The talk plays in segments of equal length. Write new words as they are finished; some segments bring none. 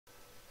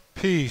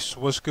Peace,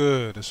 what's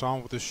good? It's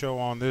on with the show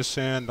on this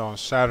end on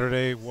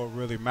Saturday, What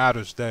Really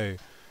Matters Day,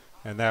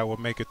 and that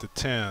will make it the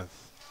 10th,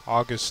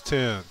 August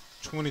 10th,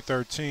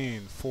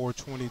 2013,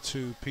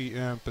 4:22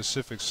 p.m.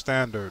 Pacific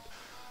Standard.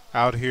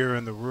 Out here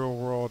in the real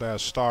world at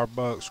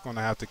Starbucks, going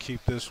to have to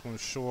keep this one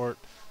short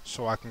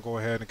so I can go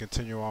ahead and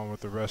continue on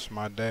with the rest of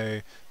my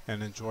day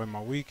and enjoy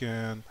my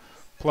weekend.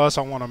 Plus,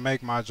 I want to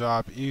make my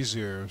job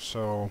easier.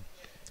 So,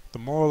 the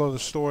moral of the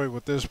story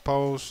with this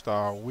post,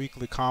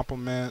 weekly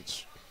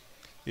compliments,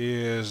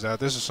 is that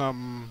this is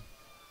something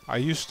I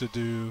used to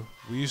do.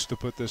 We used to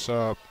put this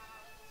up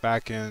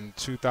back in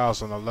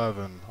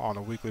 2011 on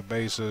a weekly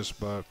basis,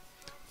 but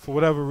for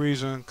whatever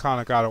reason,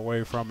 kind of got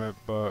away from it.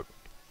 But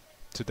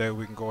today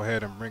we can go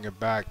ahead and bring it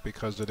back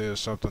because it is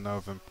something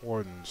of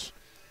importance.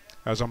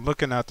 As I'm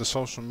looking at the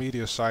social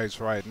media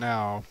sites right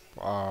now,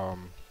 all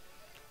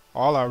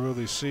I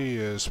really see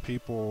is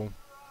people,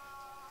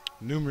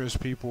 numerous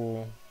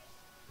people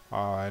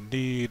in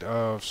need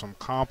of some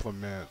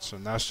compliments,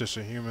 and that's just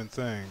a human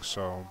thing.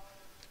 So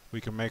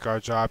we can make our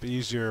job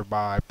easier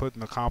by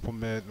putting the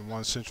compliment in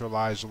one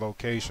centralized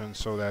location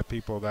so that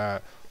people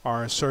that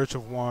are in search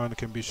of one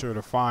can be sure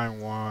to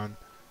find one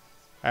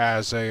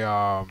as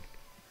a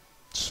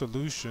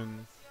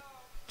solution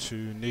to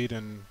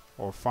needing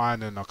or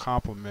finding a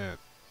compliment.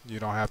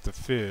 You don't have to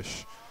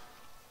fish.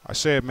 I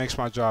say it makes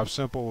my job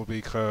simple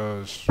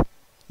because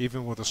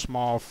even with a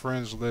small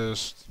friends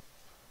list,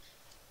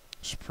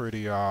 it's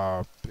pretty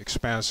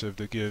expansive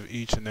to give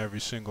each and every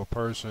single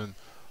person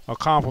a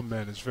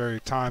compliment. It's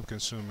very time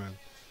consuming.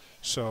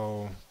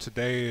 So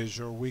today is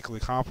your weekly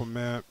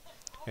compliment,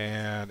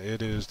 and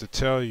it is to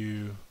tell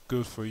you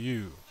good for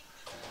you.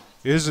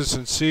 Is it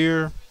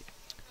sincere?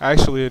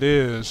 Actually, it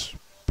is,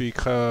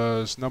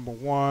 because number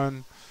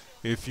one,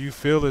 if you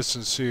feel it's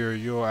sincere,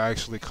 you'll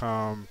actually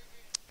come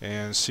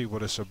and see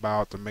what it's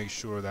about to make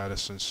sure that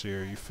it's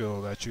sincere. You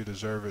feel that you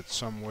deserve it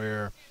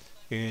somewhere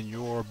in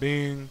your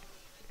being.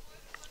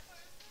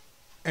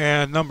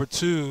 And number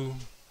two,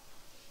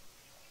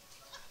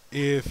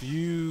 if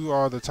you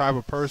are the type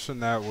of person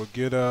that will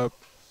get up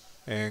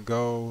and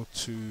go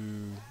to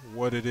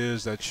what it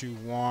is that you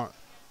want,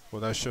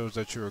 well, that shows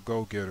that you're a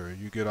go-getter.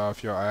 You get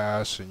off your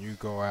ass and you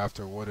go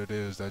after what it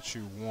is that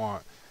you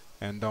want,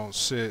 and don't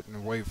sit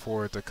and wait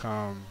for it to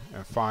come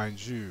and find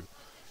you.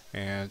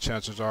 And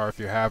chances are, if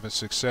you're having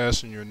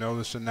success and you're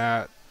noticing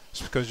that,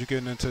 it's because you're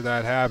getting into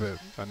that habit,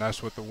 and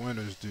that's what the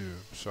winners do.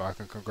 So I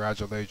can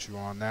congratulate you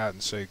on that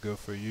and say good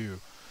for you.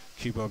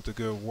 Keep up the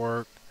good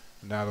work,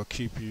 and that'll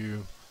keep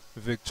you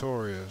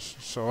victorious.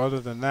 So other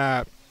than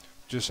that,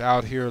 just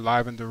out here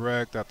live and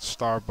direct at the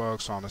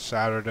Starbucks on a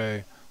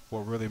Saturday,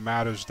 What Really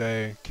Matters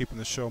Day, keeping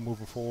the show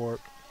moving forward.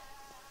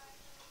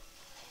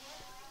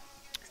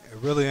 It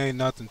really ain't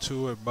nothing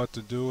to it but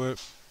to do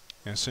it.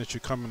 And since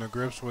you're coming to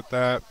grips with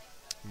that,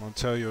 I'm going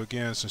to tell you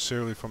again,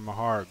 sincerely from the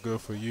heart,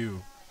 good for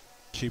you.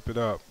 Keep it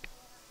up.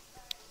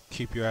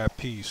 Keep you at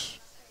peace.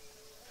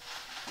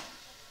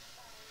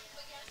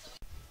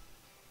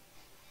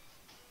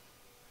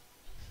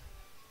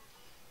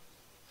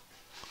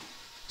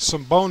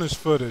 Some bonus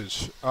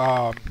footage.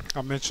 I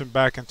mentioned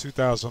back in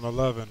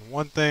 2011.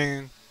 One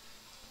thing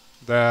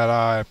that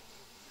I've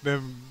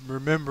been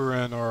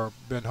remembering or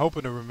been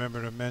hoping to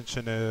remember to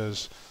mention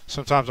is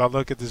sometimes I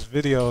look at these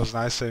videos and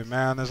I say,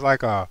 man, there's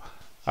like a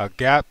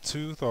gap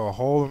tooth or a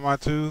hole in my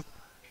tooth.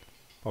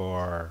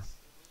 Or,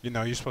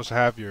 you're supposed to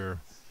have your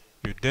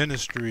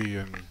dentistry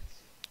and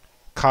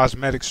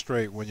cosmetic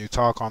straight when you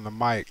talk on the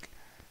mic.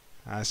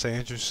 I say,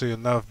 interesting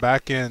enough,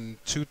 back in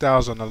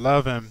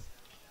 2011,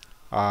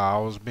 I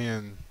was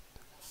being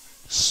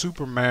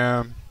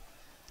Superman,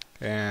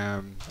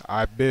 and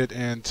I bit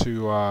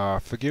into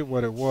forget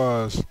what it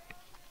was,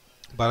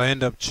 but I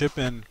ended up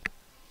chipping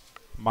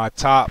my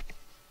top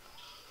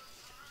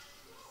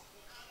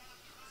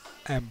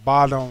and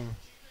bottom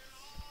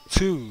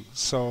tooth.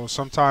 So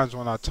sometimes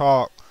when I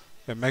talk,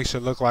 it makes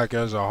it look like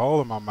there's a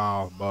hole in my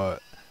mouth,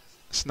 but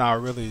it's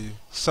not really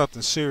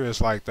something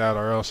serious like that,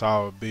 or else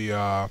I would be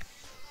kind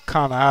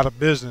of out of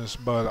business.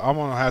 But I'm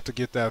gonna have to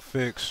get that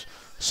fixed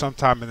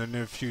sometime in the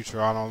near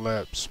future. I don't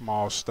let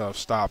small stuff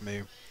stop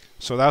me.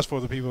 So that's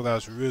for the people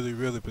that's really,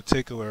 really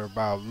particular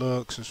about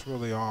looks. It's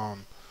really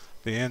on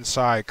the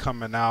inside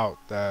coming out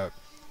that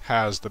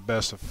has the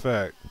best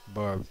effect.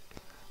 But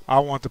I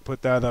want to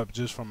put that up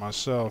just for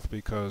myself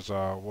because,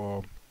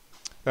 well,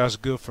 that's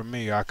good for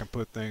me. I can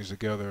put things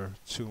together.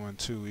 2 and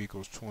 2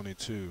 equals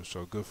 22.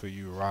 So good for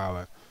you,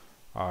 Rylan.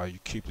 You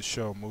keep the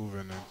show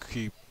moving and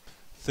keep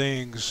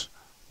things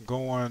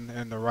going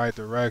in the right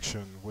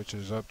direction, which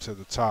is up to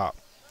the top.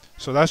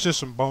 So that's just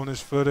some bonus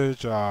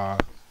footage. I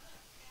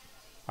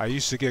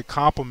used to get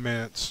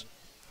compliments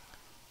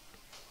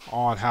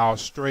on how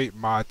straight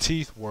my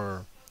teeth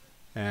were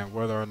and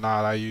whether or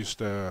not I used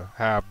to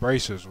have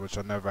braces, which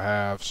I never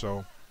have.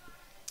 So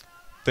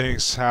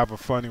things have a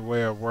funny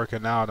way of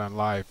working out in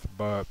life,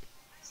 but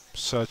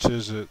such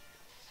is it.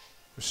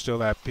 We're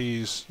still at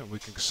peace, and we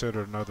can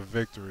consider another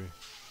victory.